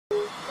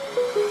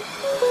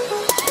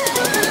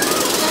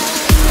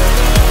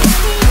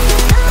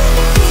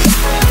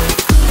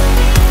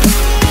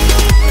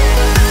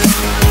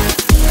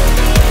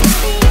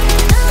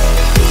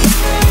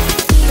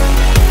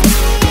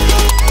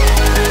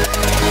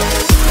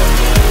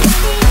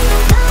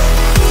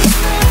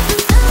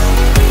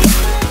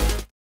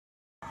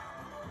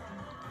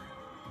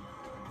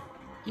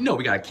You know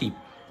we gotta keep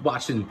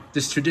watching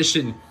this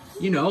tradition,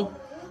 you know,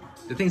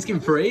 the Thanksgiving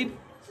parade.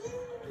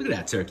 Look at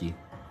that turkey.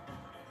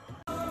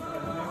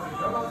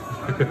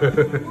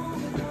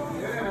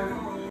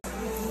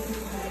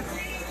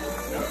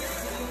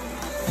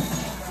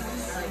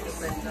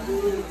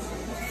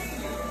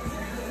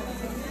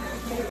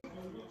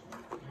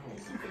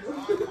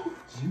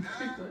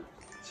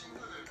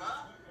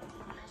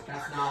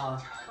 That's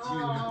Nala.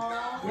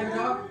 You have a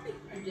dog?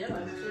 Yeah.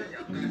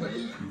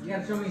 You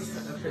gotta show me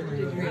stuff.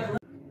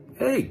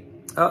 Hey,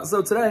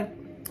 so today,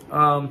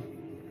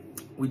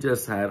 we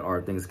just had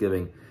our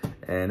Thanksgiving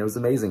and it was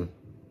amazing.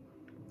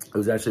 It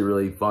was actually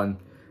really fun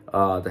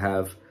to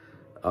have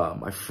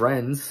my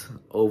friends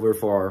over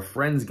for our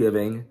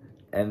Friendsgiving.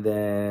 And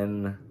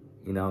then,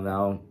 you know,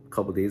 now a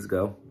couple days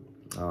ago,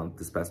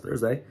 this past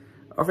Thursday,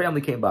 our family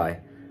came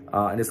by.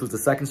 And this was the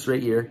second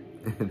straight year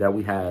that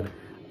we had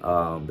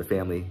the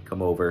family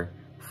come over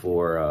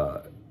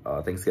for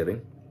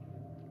Thanksgiving.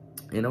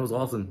 And it was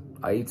awesome.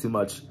 I ate too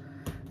much.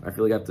 I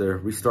feel like I have to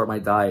restart my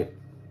diet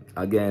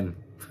again.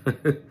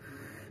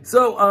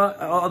 So,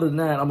 other than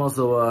that, I'm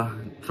also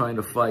trying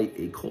to fight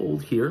a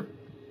cold here.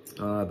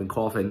 I've been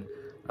coughing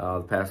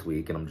the past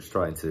week, and I'm just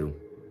trying to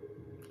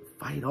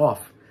fight it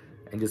off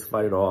and just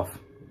fight it off.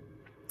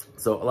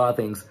 So, a lot of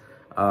things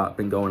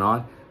been going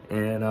on,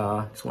 and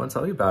just want to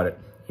tell you about it.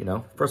 You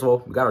know, first of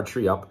all, we got our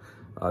tree up.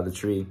 The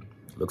tree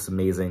looks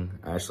amazing.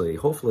 Actually,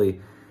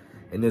 hopefully,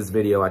 in this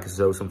video, I can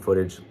show some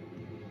footage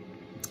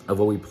of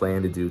what we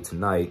plan to do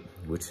tonight,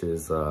 which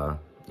is,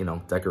 you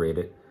know, decorate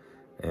it.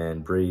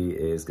 And Bree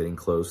is getting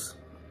close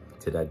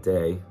to that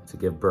day to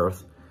give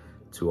birth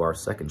to our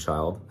second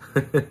child.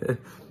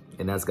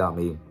 And that's got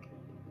me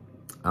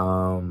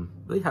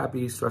really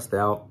happy, stressed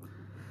out.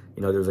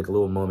 You know, there was like a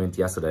little moment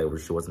yesterday where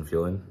she wasn't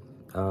feeling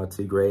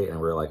too great.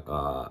 And we're like,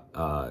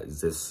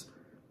 is this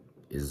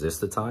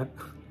the time?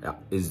 Yeah,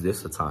 is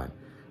this the time?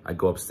 I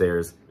go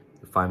upstairs,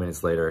 5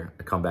 minutes later,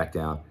 I come back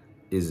down.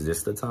 Is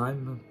this the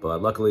time?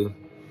 But luckily,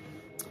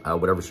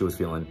 whatever she was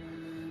feeling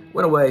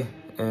went away.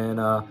 And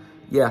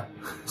yeah,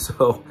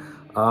 so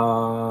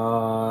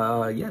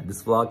yeah,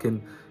 this vlog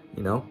can,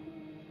 you know,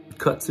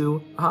 cut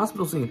to a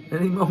hospital scene at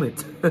any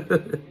moment.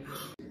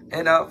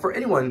 And for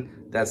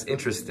anyone that's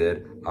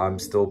interested, I'm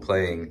still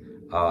playing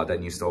that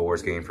new Star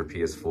Wars game for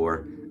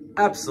PS4.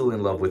 Absolutely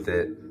in love with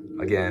it.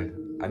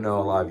 Again, I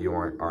know a lot of you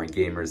aren't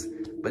gamers,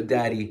 but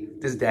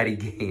this daddy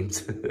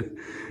games.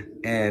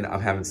 And I'm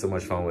having so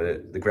much fun with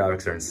it. The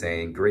graphics are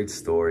insane, great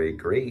story,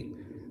 great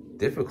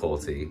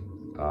difficulty.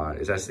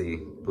 It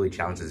actually really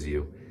challenges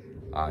you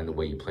in the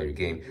way you play your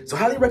game. So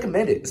highly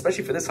recommend it,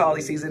 especially for this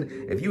holiday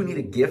season. If you need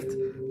a gift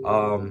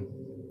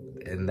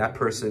and that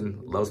person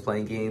loves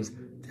playing games,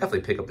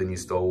 definitely pick up the new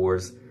Star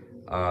Wars.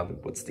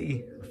 What's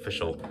the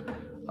official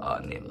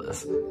name of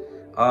this?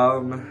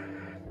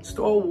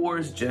 Star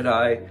Wars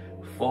Jedi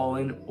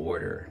Fallen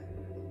Order.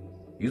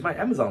 Use my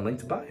Amazon link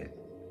to buy it.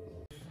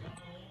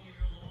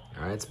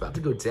 All right, it's about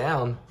to go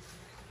down.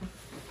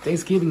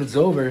 Thanksgiving is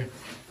over.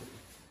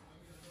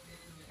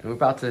 And we're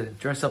about to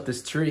dress up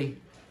this tree.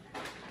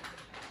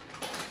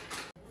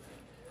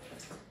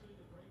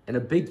 And a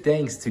big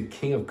thanks to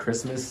King of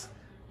Christmas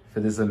for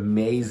this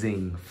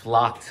amazing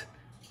flocked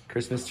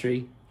Christmas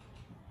tree.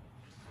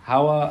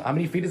 How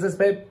many feet is this,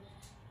 babe?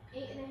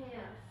 8.5.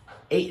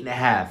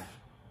 8.5.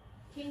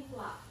 King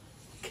flocked.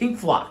 King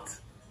flocked.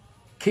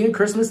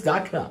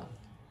 KingofChristmas.com.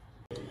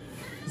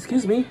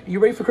 Excuse me, you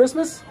ready for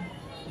Christmas?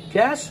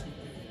 Cash?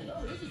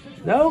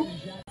 No?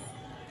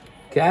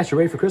 Cash, you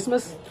ready for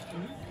Christmas?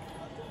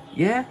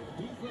 Yeah?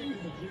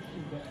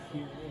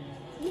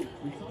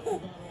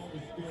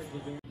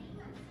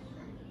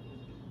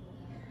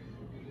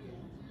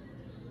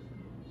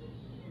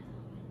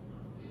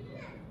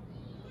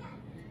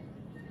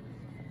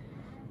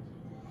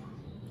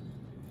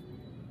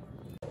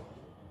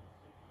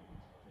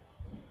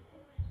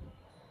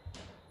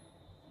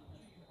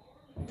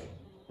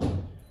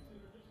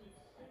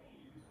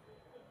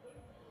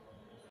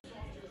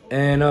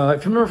 And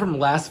if you remember from the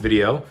last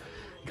video,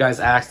 you guys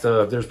asked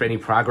if there's been any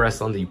progress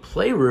on the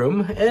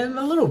playroom, and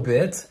a little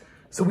bit.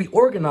 So we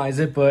organized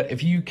it, but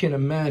if you can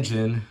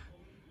imagine,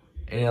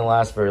 it didn't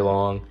last very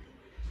long.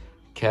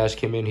 Cash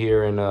came in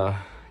here and,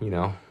 you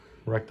know,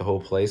 wrecked the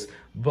whole place.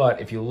 But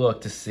if you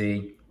look to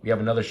see, we have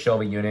another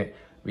shelving unit.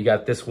 We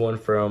got this one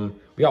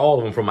we got all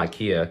of them from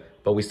IKEA,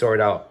 but we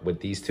started out with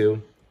these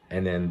two,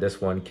 and then this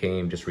one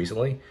came just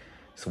recently.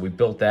 So we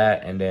built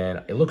that, and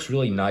then it looks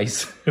really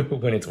nice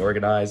when it's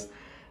organized.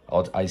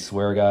 I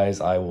swear,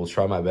 guys, I will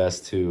try my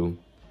best to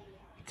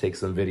take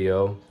some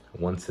video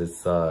once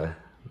it's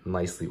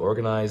nicely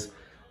organized.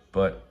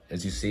 But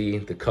as you see,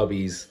 the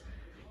cubbies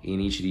in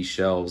each of these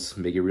shelves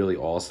make it really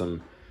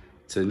awesome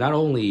to not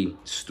only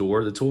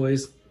store the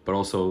toys, but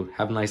also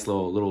have a nice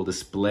little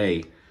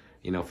display,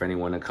 you know, for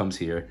anyone that comes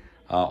here.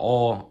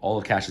 All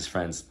of Cash's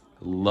friends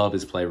love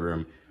his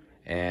playroom,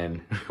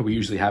 and we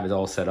usually have it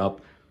all set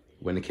up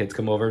when the kids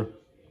come over.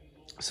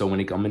 So when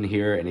they come in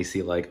here and they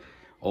see like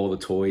all the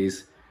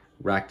toys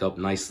racked up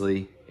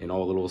nicely in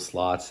all the little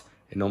slots,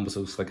 it almost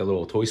looks like a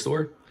little toy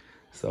store.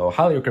 So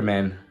highly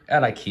recommend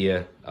at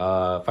IKEA.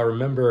 If I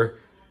remember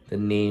the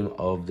name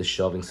of the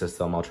shelving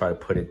system, I'll try to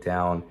put it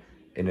down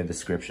in the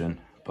description.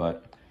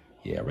 But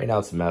yeah, right now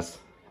it's a mess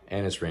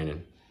and it's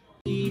raining.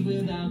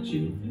 Without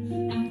you,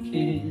 I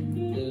can't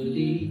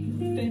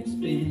believe it's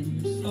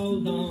been so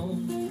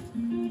long.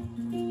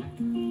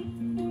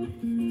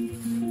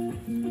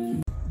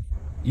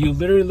 You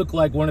literally look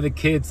like one of the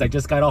kids that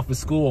just got off of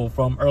school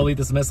from early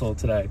dismissal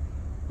today.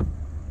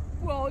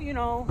 Well, you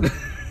know,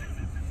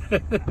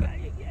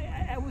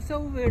 I was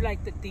over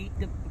like the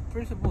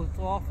principal's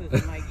office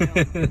and like,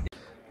 you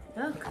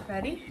know. Look,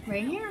 ready?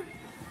 Right here.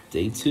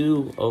 Day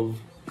 2 of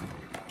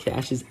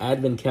Cash's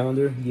advent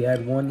calendar. He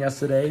had 1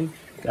 yesterday.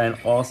 Got an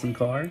awesome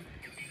car.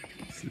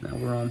 So now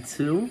we're on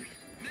 2.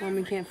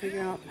 Mommy can't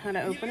figure out how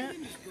to open it.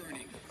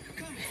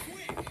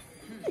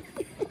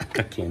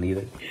 I can't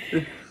either.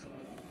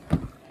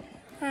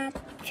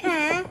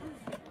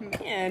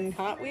 And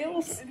Hot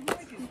Wheels.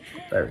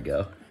 There we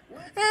go.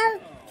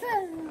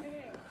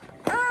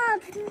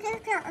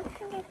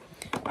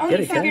 Oh, Get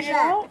you it, figured Cash. it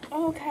out?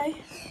 Oh, okay.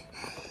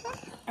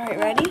 All right,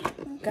 ready?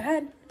 Go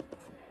ahead.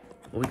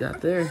 What we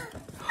got there?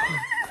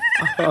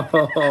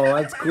 Oh,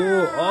 that's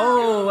cool.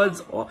 Oh,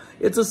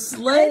 it's a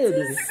sled.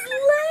 It's a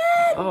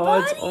sled, Oh,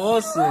 buddy. that's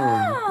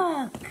awesome.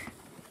 Look.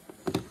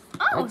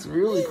 Oh. That's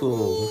really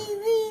cool.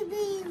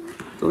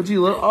 Don't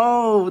you look?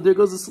 Oh, there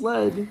goes the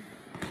sled.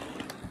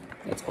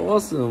 That's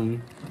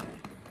awesome.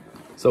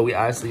 So we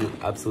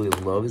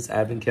absolutely love this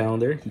advent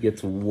calendar. He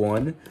gets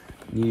 1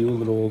 new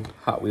little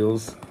Hot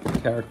Wheels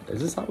character.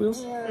 Is this Hot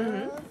Wheels?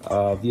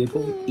 Mm-hmm.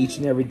 Vehicle each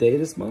and every day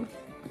this month.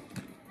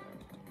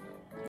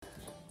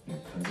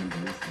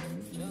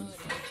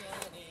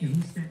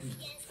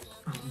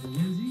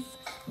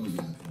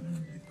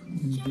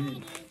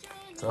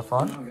 Is that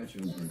fun?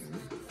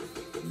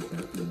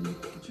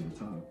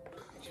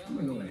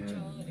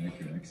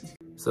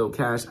 So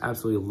Cash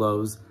absolutely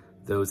loves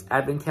those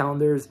advent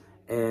calendars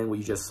and what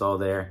you just saw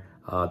there,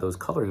 those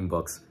coloring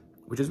books,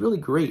 which is really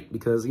great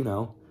because, you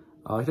know,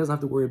 he doesn't have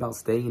to worry about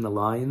staying in the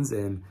lines,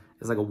 and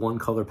it's like a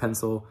 1-color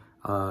pencil.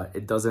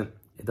 It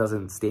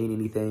doesn't stain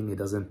anything. It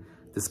doesn't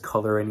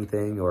discolor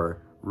anything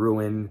or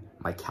ruin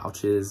my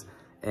couches,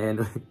 and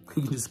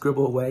you can just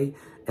scribble away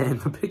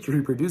and the picture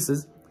he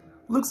produces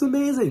looks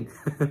amazing.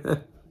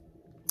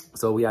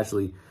 So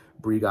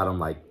Bree got him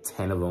like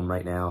 10 of them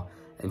right now,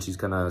 and she's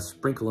gonna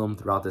sprinkle them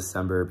throughout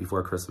December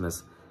before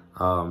Christmas.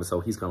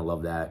 So he's gonna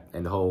love that.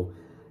 And the whole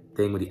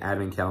thing with the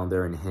advent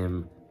calendar and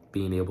him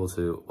being able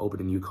to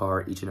open a new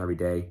car each and every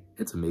day,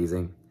 it's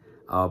amazing.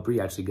 Bree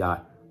actually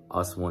got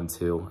us one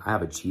too. I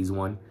have a cheese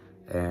one,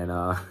 and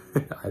I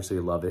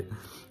actually love it.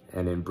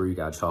 And then Bree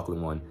got a chocolate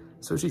one,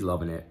 so she's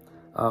loving it.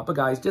 But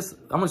guys,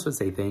 I'm just gonna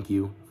say thank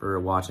you for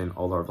watching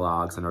all our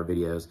vlogs and our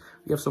videos.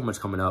 We have so much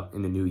coming up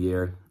in the new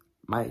year.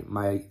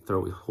 My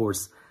throat is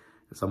hoarse,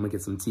 so I'm gonna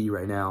get some tea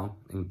right now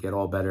and get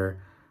all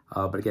better.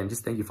 But again,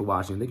 just thank you for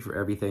watching. Thank you for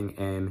everything.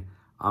 And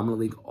I'm gonna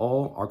link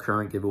all our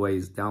current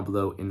giveaways down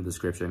below in the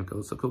description.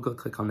 So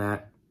click on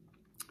that.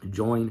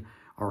 Join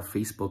our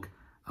Facebook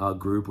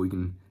group where you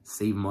can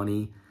save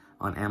money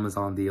on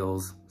Amazon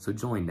deals. So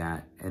join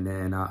that. And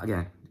then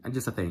again, and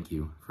just a thank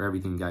you for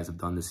everything you guys have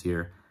done this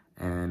year.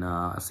 And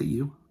I'll see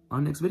you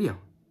on the next video.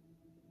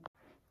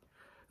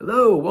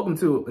 Hello, welcome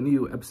to a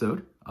new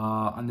episode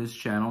on this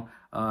channel.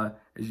 As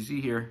you see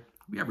here,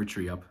 we have our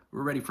tree up.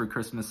 We're ready for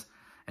Christmas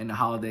and the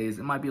holidays.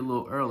 It might be a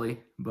little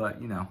early,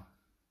 but you know,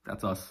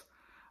 that's us.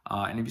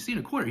 And if you see in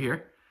the corner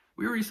here,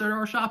 we already started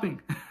our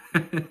shopping.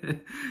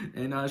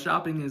 And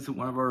shopping is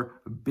one of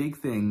our big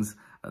things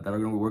that we're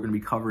going to be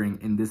covering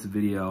in this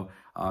video,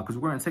 because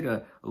we're going to take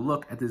a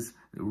look at this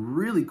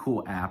really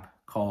cool app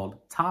called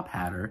Top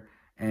Hatter,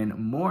 and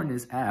more in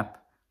this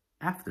app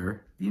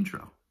after the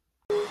intro.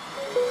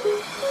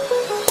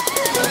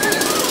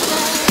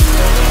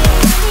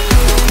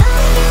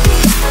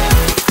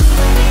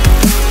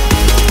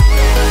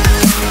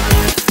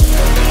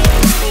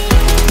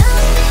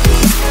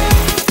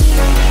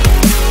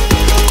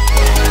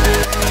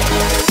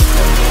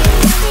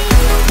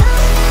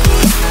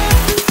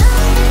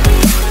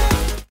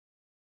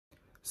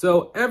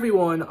 So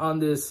everyone on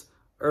this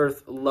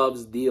earth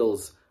loves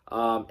deals,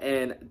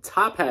 and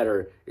Top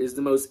Hatter is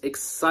the most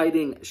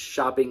exciting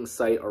shopping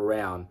site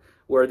around,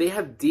 where they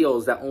have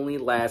deals that only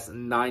last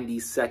 90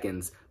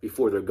 seconds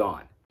before they're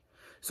gone.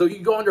 So you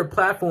go on their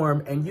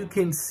platform and you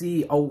can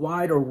see a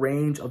wider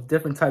range of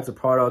different types of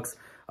products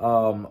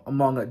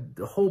among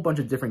a whole bunch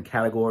of different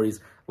categories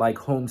like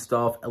home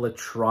stuff,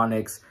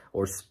 electronics,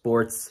 or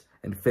sports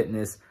and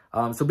fitness.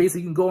 So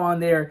basically you can go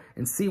on there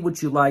and see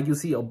what you like. You'll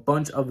see a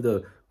bunch of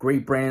the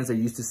great brands that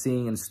you're used to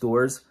seeing in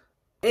stores.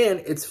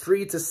 And it's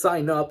free to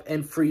sign up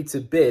and free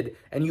to bid,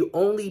 and you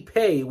only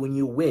pay when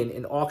you win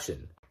an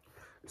auction.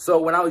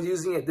 So when I was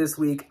using it this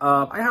week,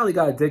 I highly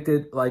got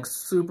addicted, like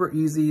super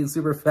easy and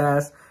super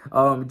fast.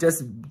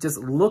 Just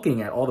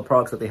looking at all the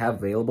products that they have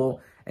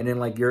available, and then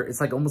like it's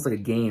like almost like a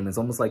game. It's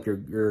almost like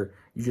you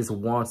just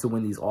want to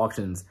win these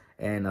auctions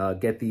and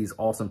get these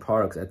awesome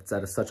products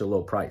at such a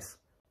low price.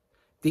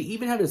 They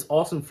even have this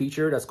awesome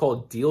feature that's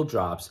called Deal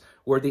Drops,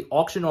 where they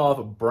auction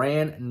off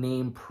brand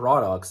name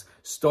products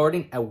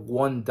starting at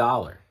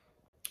 $1.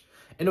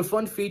 And a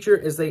fun feature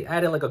is they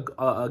added like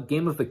a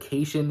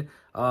gamification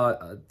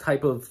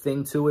type of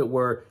thing to it,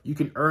 where you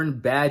can earn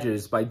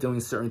badges by doing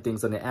certain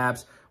things on the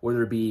apps,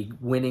 whether it be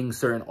winning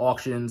certain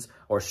auctions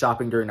or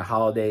shopping during the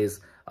holidays.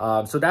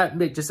 So that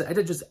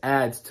just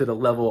adds to the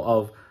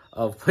level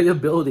of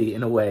playability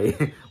in a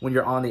way when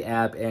you're on the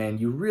app and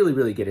you really,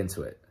 really get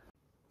into it.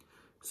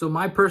 So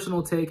my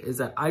personal take is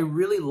that I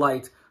really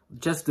liked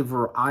just the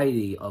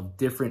variety of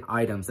different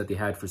items that they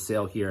had for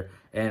sale here.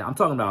 And I'm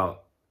talking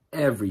about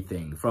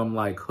everything from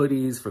like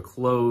hoodies for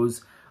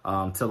clothes,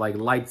 to like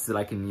lights that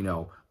I can, you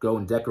know, go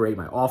and decorate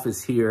my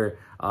office here,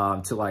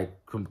 to like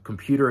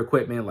computer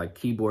equipment like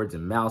keyboards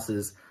and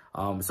mouses.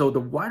 So the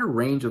wider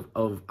range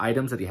of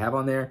items that they have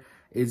on there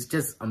is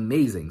just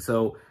amazing.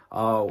 So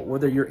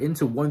whether you're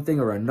into one thing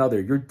or another,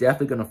 you're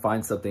definitely going to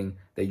find something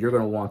that you're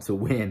going to want to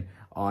win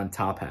on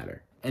Top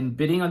Hatter. And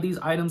bidding on these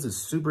items is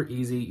super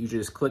easy. You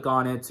just click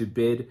on it to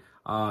bid,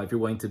 if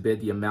you're willing to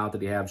bid the amount that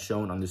they have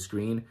shown on the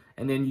screen,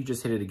 and then you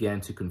just hit it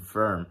again to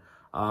confirm.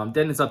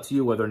 Then it's up to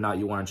you whether or not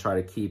you want to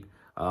try to keep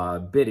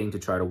bidding to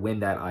try to win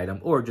that item,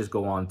 or just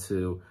go on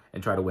to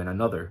and try to win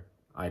another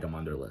item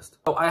on their list.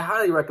 So I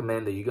highly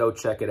recommend that you go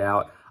check it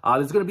out.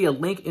 There's going to be a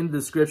link in the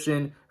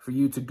description for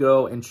you to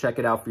go and check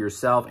it out for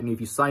yourself. And if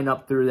you sign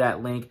up through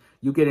that link,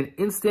 you get an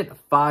instant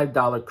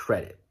 $5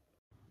 credit.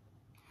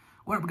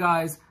 What up,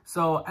 guys?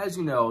 So as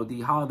you know,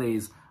 the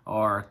holidays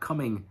are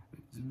coming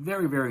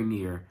very, very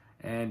near,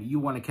 and you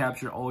want to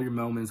capture all your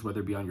moments,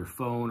 whether it be on your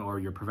phone or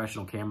your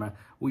professional camera.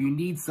 Well, you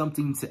need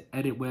something to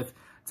edit with.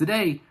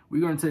 Today, we're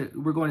going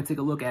to take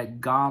a look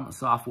at GOM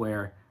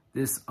software.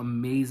 This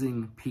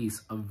amazing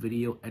piece of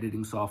video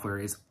editing software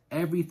is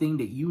everything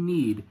that you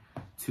need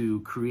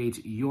to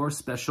create your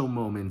special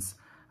moments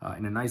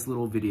in a nice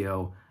little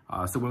video.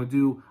 So we're going to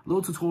do a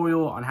little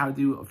tutorial on how to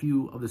do a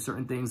few of the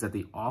certain things that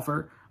they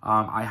offer.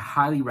 I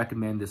highly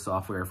recommend this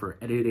software for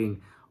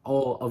editing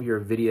all of your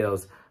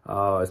videos,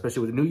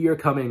 especially with the new year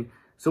coming.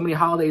 So many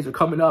holidays are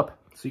coming up,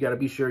 so you got to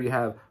be sure you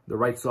have the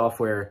right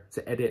software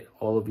to edit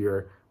all of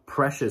your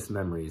precious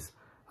memories.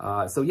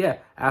 So yeah,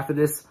 after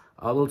this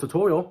little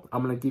tutorial,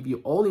 I'm going to give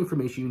you all the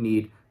information you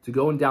need to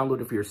go and download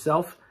it for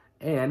yourself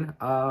and,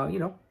 you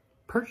know,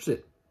 purchase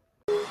it.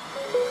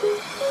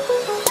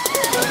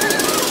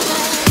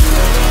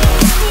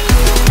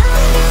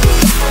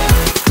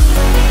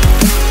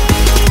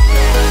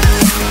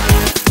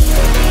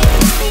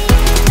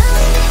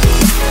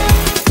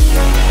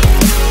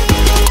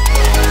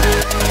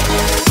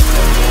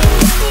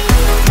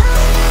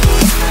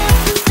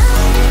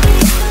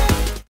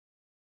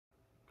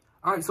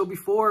 All right, so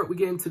before we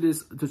get into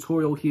this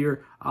tutorial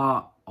here,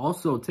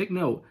 also take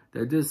note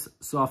that this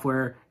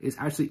software is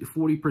actually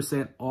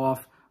 40%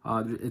 off.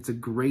 It's a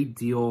great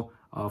deal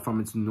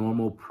from its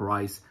normal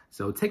price.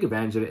 So take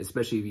advantage of it,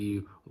 especially if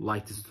you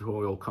like this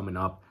tutorial coming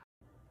up.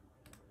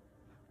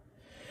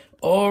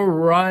 All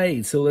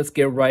right, so let's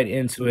get right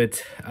into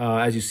it.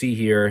 As you see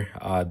here,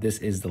 this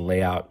is the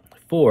layout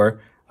for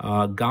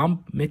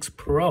GOM Mix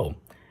Pro.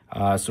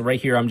 So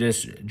right here, I'm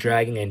just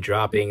dragging and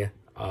dropping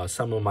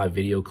some of my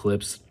video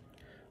clips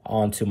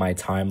onto my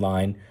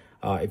timeline.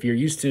 If you're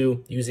used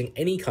to using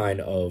any kind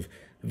of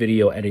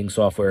video editing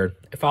software,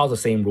 it follows the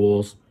same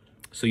rules.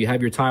 So you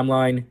have your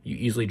timeline, you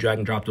easily drag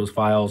and drop those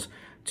files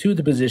to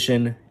the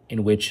position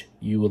in which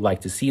you would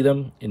like to see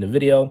them in the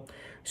video.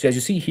 So as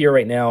you see here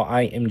right now,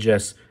 I am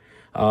just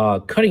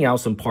cutting out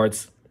some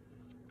parts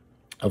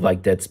of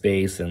like dead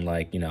space and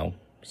like, you know,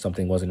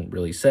 something wasn't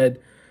really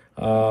said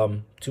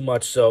too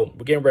much. So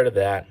we're getting rid of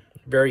that.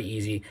 Very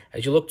easy.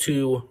 As you look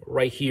to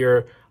right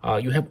here,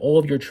 you have all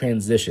of your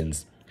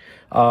transitions.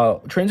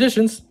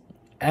 Transitions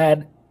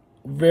add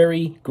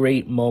very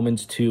great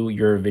moments to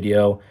your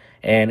video,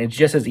 and it's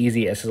just as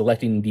easy as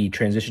selecting the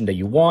transition that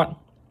you want,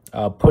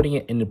 putting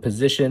it in the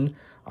position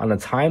on a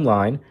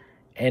timeline,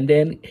 and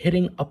then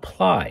hitting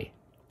apply.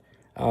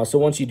 So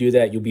once you do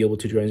that, you'll be able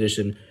to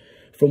transition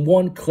from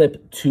one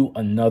clip to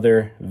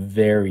another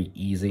very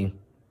easy.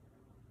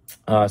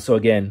 So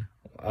again,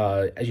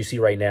 as you see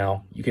right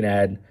now, you can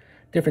add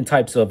different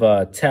types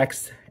of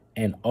text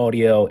and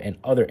audio and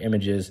other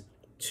images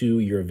to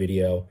your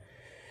video.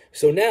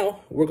 So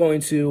now we're going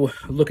to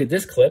look at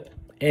this clip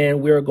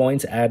and we're going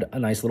to add a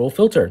nice little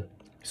filter.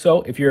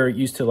 So if you're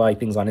used to like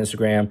things on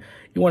Instagram,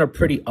 you want to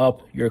pretty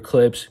up your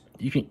clips,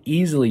 you can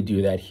easily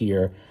do that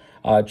here.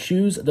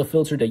 Choose the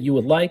filter that you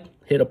would like,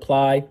 hit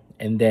apply,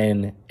 and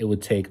then it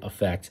would take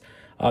effect.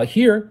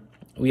 Here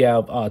we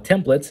have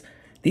templates.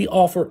 They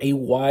offer a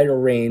wider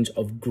range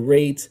of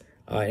great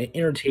and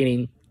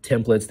entertaining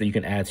templates that you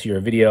can add to your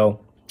video,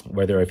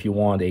 whether if you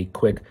want a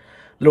quick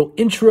little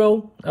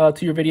intro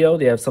to your video,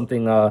 they have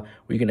something where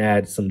you can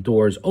add some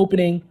doors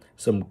opening,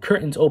 some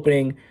curtains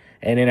opening,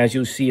 and then as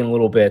you'll see in a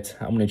little bit,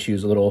 I'm going to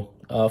choose a little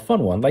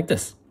fun one like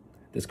this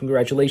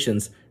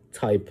congratulations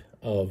type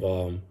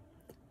of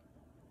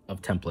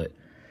template.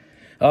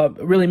 It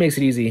really makes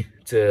it easy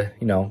to,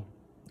 you know,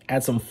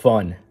 add some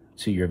fun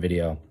to your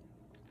video.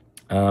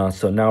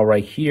 So now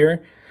right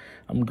here,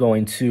 I'm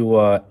going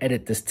to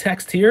edit this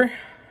text here.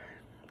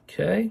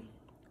 Okay.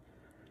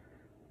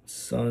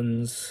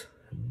 Son's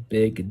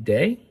big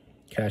day.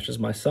 Cash is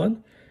my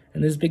son.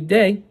 And this big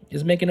day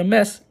is making a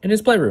mess in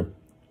his playroom.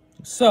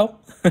 So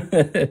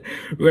we're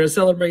going to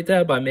celebrate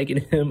that by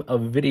making him a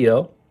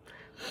video.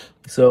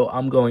 So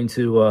I'm going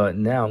to,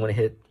 now I'm going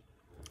to hit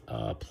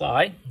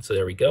apply. So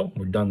there we go.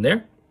 We're done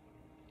there.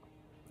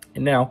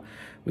 And now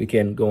we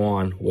can go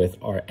on with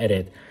our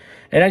edit.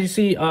 And as you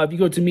see, if you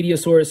go to media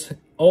source,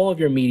 all of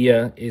your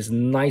media is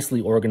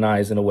nicely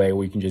organized in a way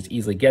where you can just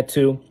easily get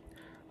to.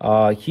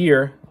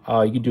 Here,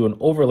 you can do an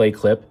overlay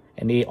clip,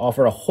 and they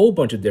offer a whole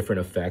bunch of different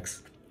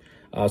effects.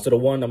 So the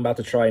one I'm about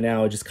to try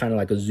now is just kind of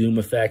like a zoom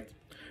effect,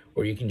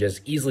 where you can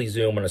just easily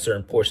zoom on a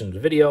certain portion of the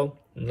video,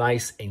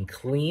 nice and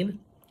clean.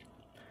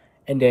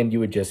 And then you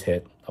would just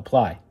hit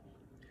apply.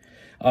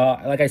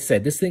 Like I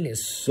said, this thing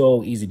is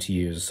so easy to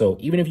use. So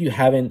even if you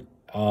haven't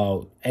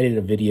edited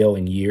a video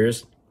in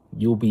years,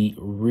 you'll be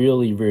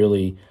really,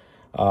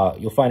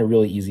 you'll find it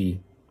really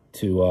easy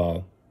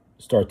to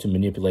start to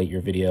manipulate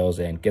your videos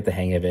and get the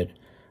hang of it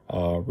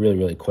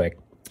really quick.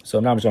 So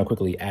now I'm just gonna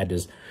quickly add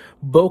this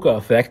bokeh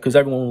effect because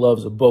everyone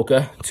loves a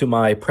bokeh to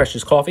my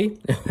precious coffee.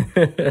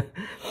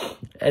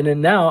 And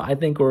then now I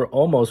think we're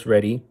almost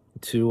ready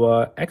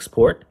to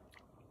export.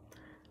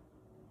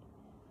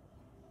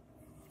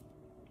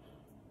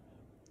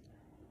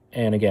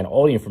 And again,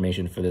 all the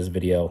information for this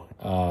video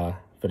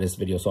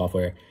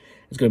software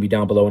is going to be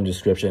down below in the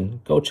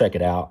description. Go check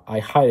it out. I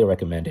highly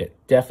recommend it.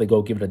 Definitely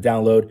go give it a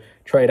download.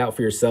 Try it out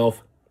for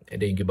yourself. And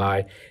then you can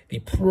buy the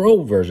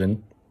Pro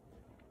version.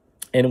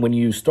 And when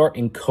you start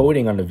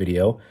encoding on the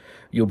video,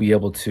 you'll be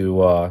able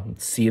to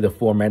see the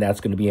format that's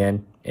going to be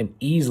in and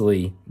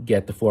easily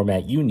get the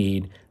format you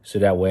need. So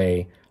that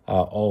way,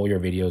 all your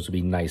videos will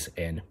be nice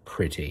and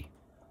pretty.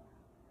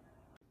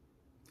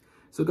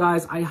 So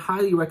guys, I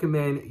highly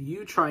recommend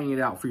you trying it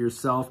out for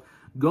yourself.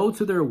 Go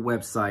to their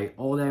website.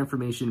 All that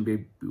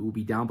information will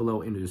be down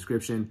below in the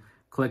description.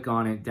 Click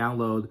on it,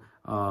 download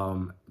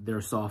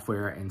their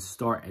software, and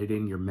start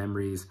editing your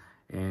memories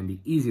in the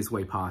easiest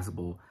way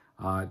possible.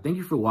 Thank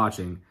you for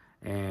watching.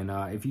 And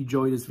if you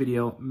enjoyed this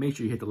video, make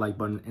sure you hit the like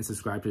button and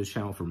subscribe to this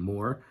channel for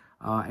more.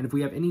 And if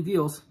we have any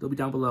deals, they'll be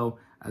down below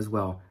as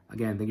well.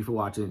 Again, thank you for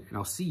watching, and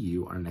I'll see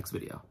you on the next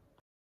video.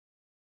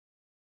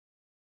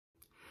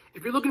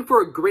 If you're looking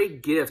for a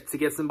great gift to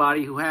get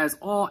somebody who has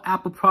all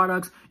Apple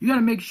products, you got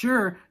to make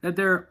sure that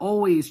they're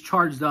always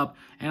charged up.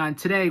 And on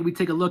today, we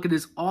take a look at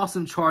this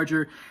awesome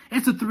charger.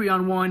 It's a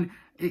 3-on-1.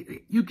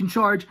 You can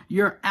charge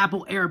your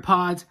Apple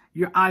AirPods,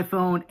 your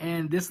iPhone,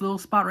 and this little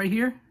spot right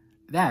here,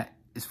 that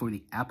is for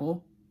the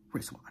Apple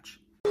wristwatch.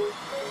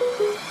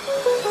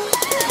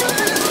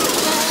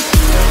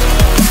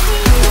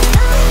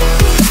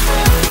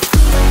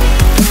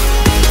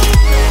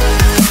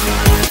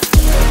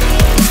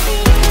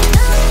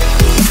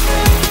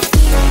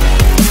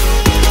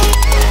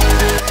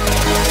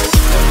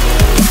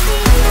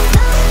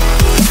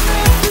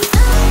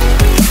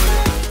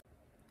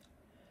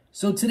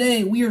 So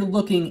today we are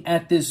looking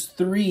at this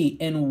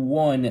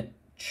 3-in-1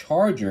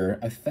 charger,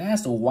 a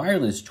fast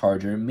wireless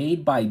charger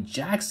made by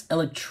Jax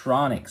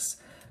Electronics.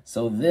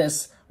 So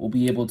this will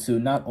be able to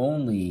not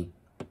only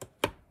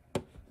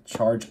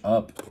charge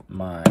up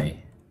my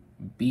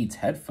Beats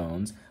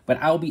headphones,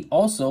 but I'll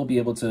also be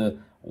able to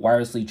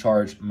wirelessly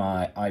charge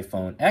my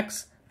iPhone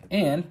X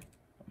and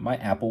my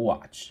Apple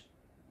Watch.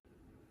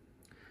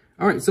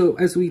 All right, so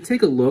as we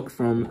take a look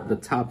from the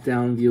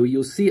top-down view,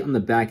 you'll see on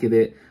the back of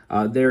it,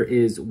 there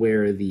is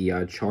where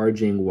the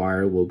charging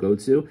wire will go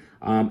to.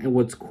 And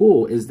what's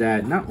cool is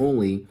that not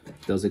only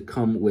does it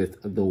come with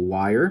the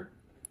wire,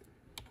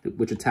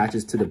 which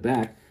attaches to the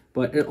back,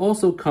 but it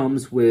also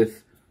comes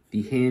with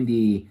the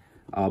handy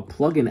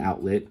plug-in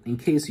outlet in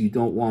case you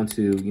don't want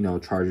to,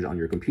 charge it on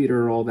your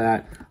computer or all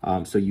that.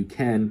 So you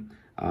can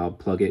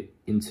plug it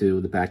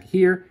into the back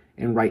here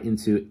and right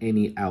into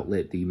any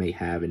outlet that you may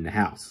have in the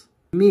house.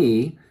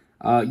 Me,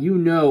 you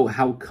know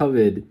how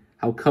coveted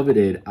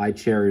I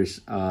cherish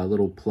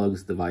little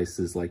plugs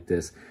devices like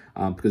this,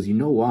 because you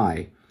know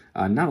why.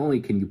 Not only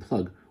can you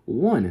plug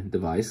one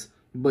device,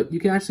 but you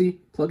can actually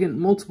plug in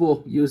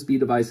multiple USB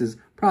devices.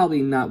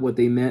 Probably not what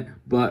they meant,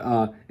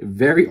 but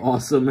very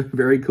awesome,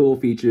 very cool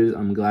features.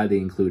 I'm glad they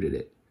included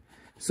it.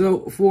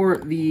 So for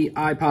the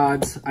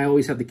iPods, I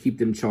always have to keep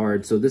them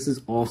charged. So this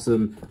is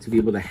awesome to be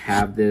able to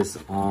have this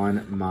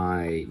on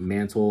my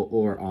mantle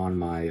or on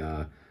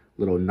my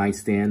little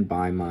nightstand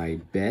by my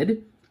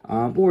bed.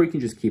 Or you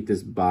can just keep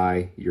this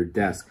by your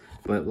desk.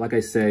 But like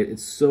I said,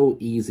 it's so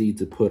easy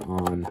to put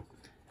on.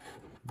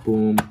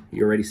 Boom,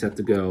 you're already set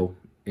to go.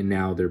 And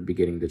now they're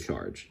beginning to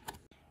charge.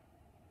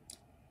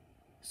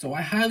 So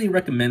I highly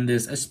recommend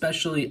this,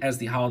 especially as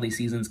the holiday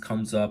seasons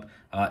comes up,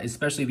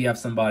 especially if you have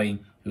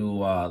somebody who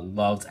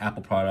loves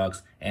Apple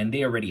products and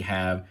they already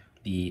have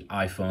the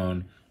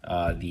iPhone,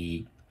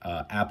 the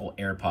Apple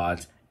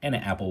AirPods, and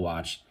an Apple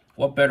Watch.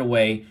 What better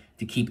way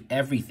to keep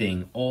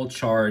everything all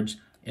charged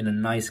in a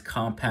nice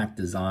compact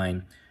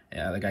design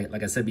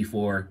Like I said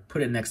before,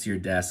 put it next to your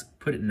desk,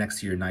 put it next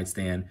to your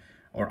nightstand,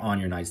 or on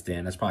your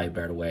nightstand. That's probably a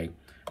better way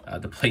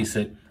to place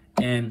it.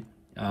 And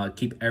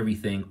keep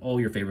everything, all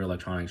your favorite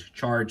electronics,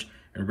 charged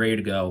and ready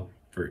to go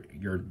for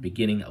your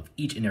beginning of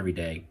each and every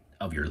day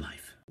of your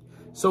life.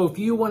 So if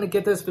you want to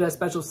get this for that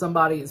special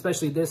somebody,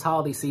 especially this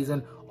holiday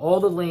season, all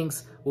the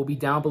links will be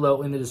down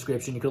below in the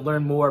description. You can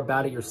learn more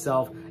about it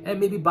yourself and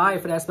maybe buy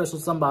it for that special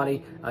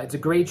somebody. It's a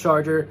great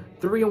charger,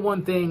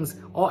 3-in-1 things,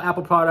 all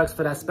Apple products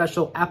for that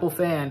special Apple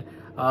fan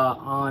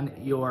on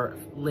your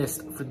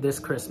list for this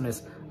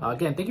Christmas.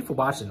 Again, thank you for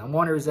watching. I'm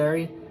Juan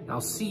Irizarry, and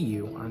I'll see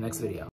you on the next video.